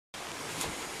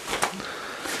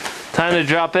Time to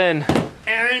drop in.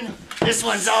 Aaron, this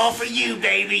one's all for you,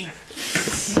 baby.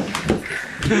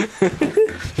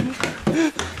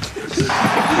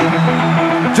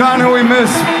 John, who we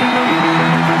miss.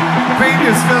 Pete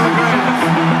is still the greatest.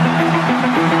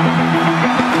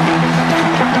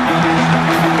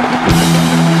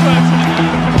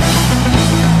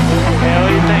 Yeah, what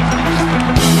do you think?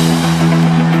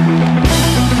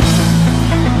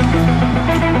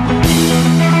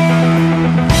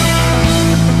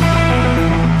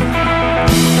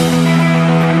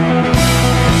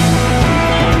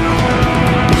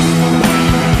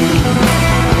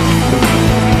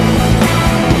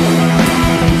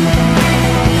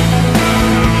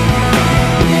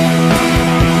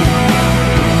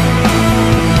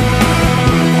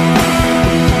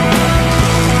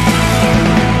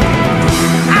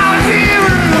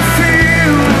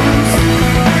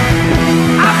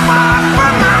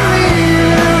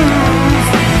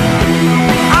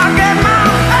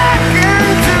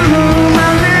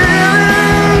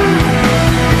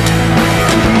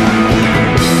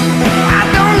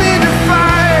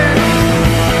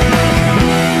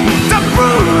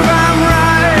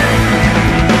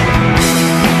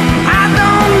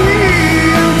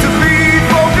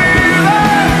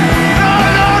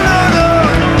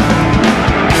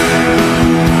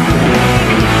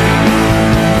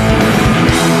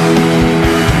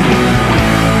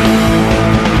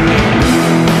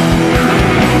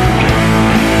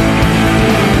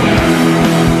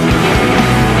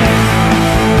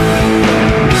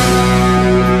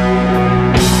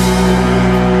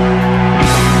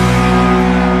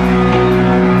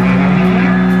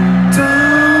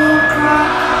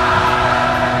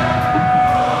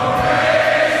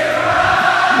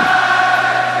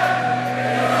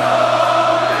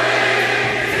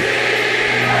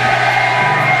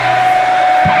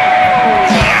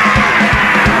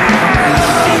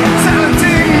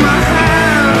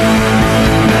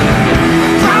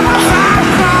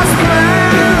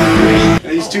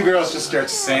 Two girls just start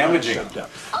sandwiching.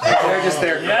 They're just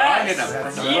there grinding them from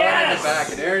the front and the back,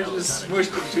 and Aaron's just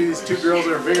smushed between these two girls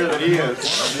that are bigger than he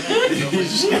is. He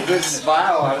just gets this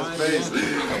smile on his face.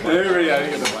 And everybody, I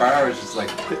think, at the bar was just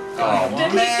like, oh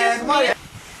man, what?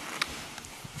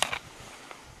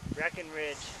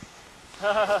 Breckenridge.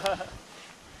 Huh?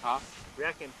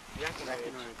 Breckenridge.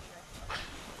 Definitely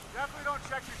don't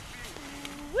check your speed.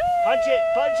 Punch it,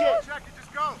 punch it. Don't check it,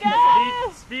 just go.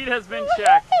 Speed has been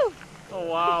checked. Oh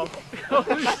wow. Put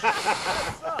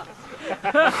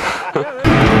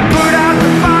out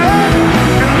the fire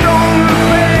and don't look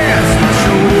past my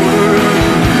shoulder.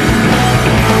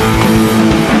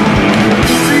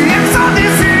 See, it's all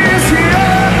this is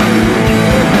here.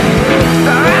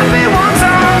 The happy ones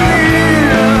are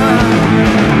here.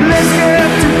 Let's get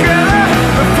together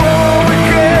before we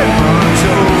get much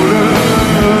older.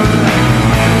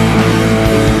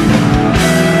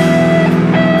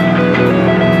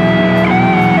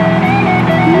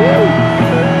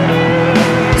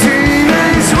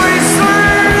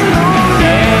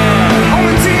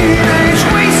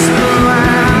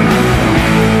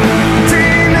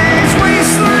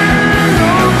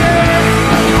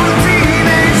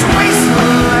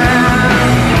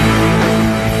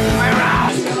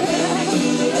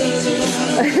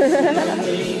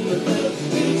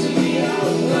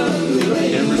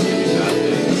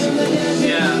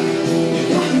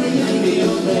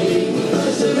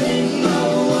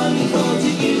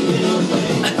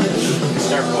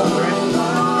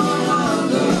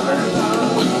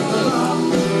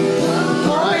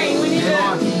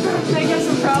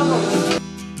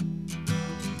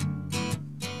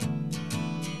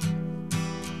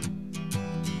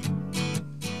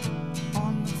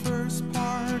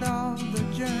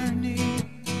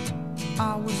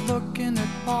 I was looking at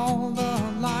all the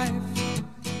life.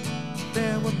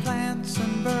 There were plants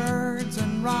and birds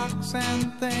and rocks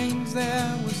and things.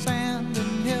 There was sand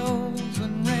and hills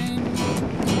and rain.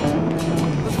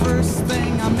 The first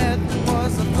thing I met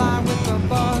was a fly with a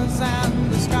buzz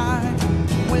and the sky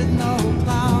with no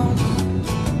clouds.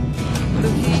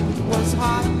 The heat was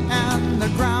hot and the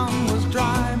ground was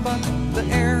dry, but the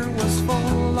air was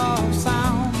full of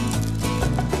sound.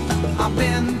 I've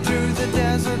been through the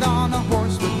desert on a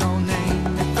horse with no name.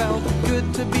 It felt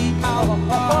good to be out of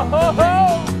the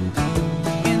rain.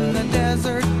 In the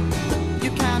desert,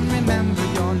 you can remember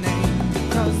your name,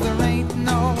 'cause there ain't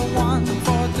no one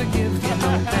for to give you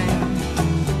no pain.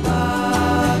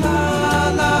 La la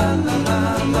la la la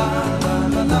la la la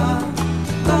la la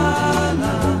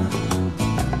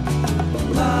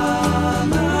la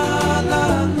la la la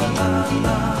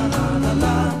la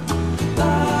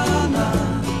la.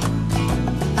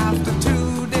 After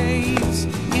 2 days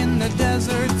in the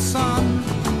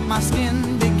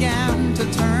skin began to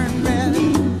turn red.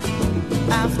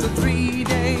 After 3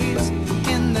 days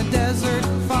in the desert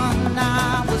fun,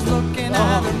 I was looking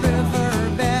at a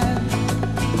riverbed,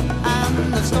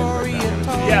 and the story it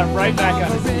told. Yeah, right back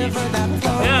on his knees.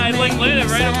 Yeah, I like landed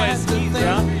right on my skis,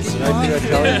 yeah. You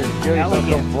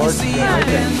see, I've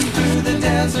been through the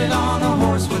desert on a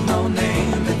horse with no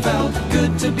name. It felt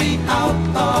good to be out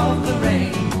of the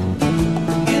rain.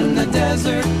 In the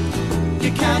desert,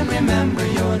 you can't remember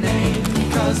your name,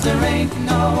 'cause there ain't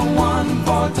no one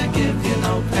for to give you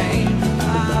no pain.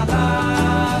 La la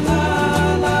la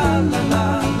la la la la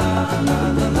la la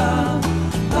la la la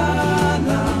la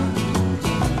la.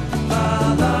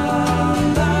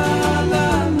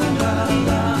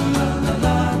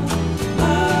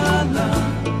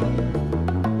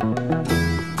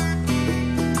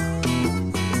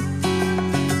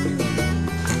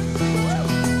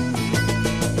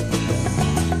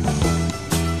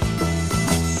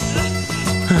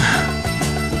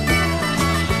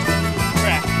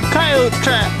 Coyote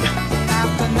trap.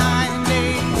 After 9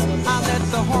 days, I let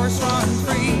the horse run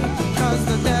free, 'cause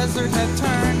the desert had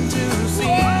turned to sea.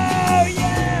 Oh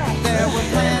yeah! There were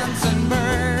plants and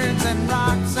birds and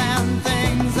rocks and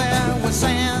things. There was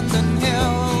sand and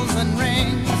hills and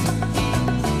rings.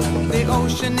 The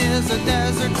ocean is a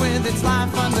desert with its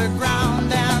life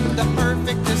underground and a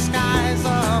perfect disguise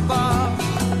above.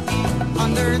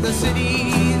 Under the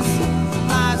cities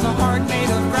lies a heart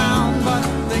made of ground, but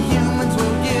the humans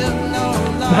will give no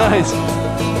love. Nice.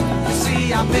 You see,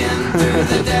 I've been through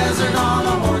the desert on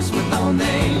a horse with no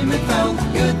name. It felt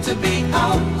good to be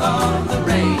out of the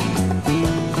rain.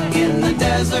 In the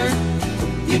desert,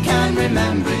 you can't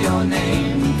remember your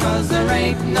name, 'cause there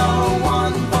ain't no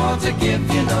one for to give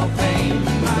you no pain.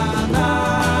 La la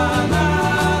la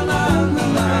la la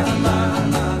la la la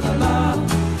la la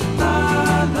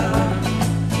la la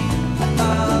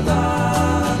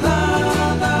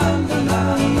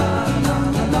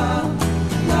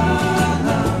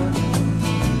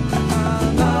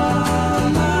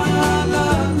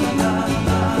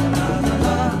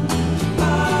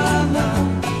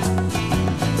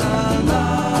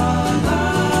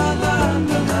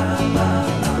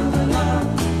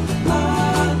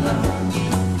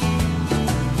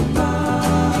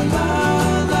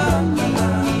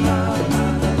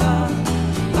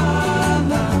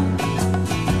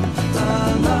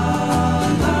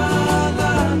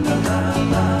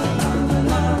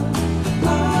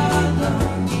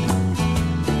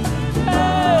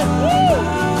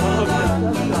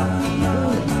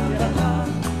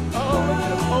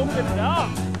Open it up.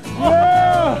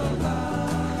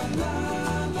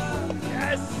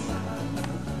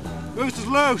 Loose is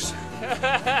loose.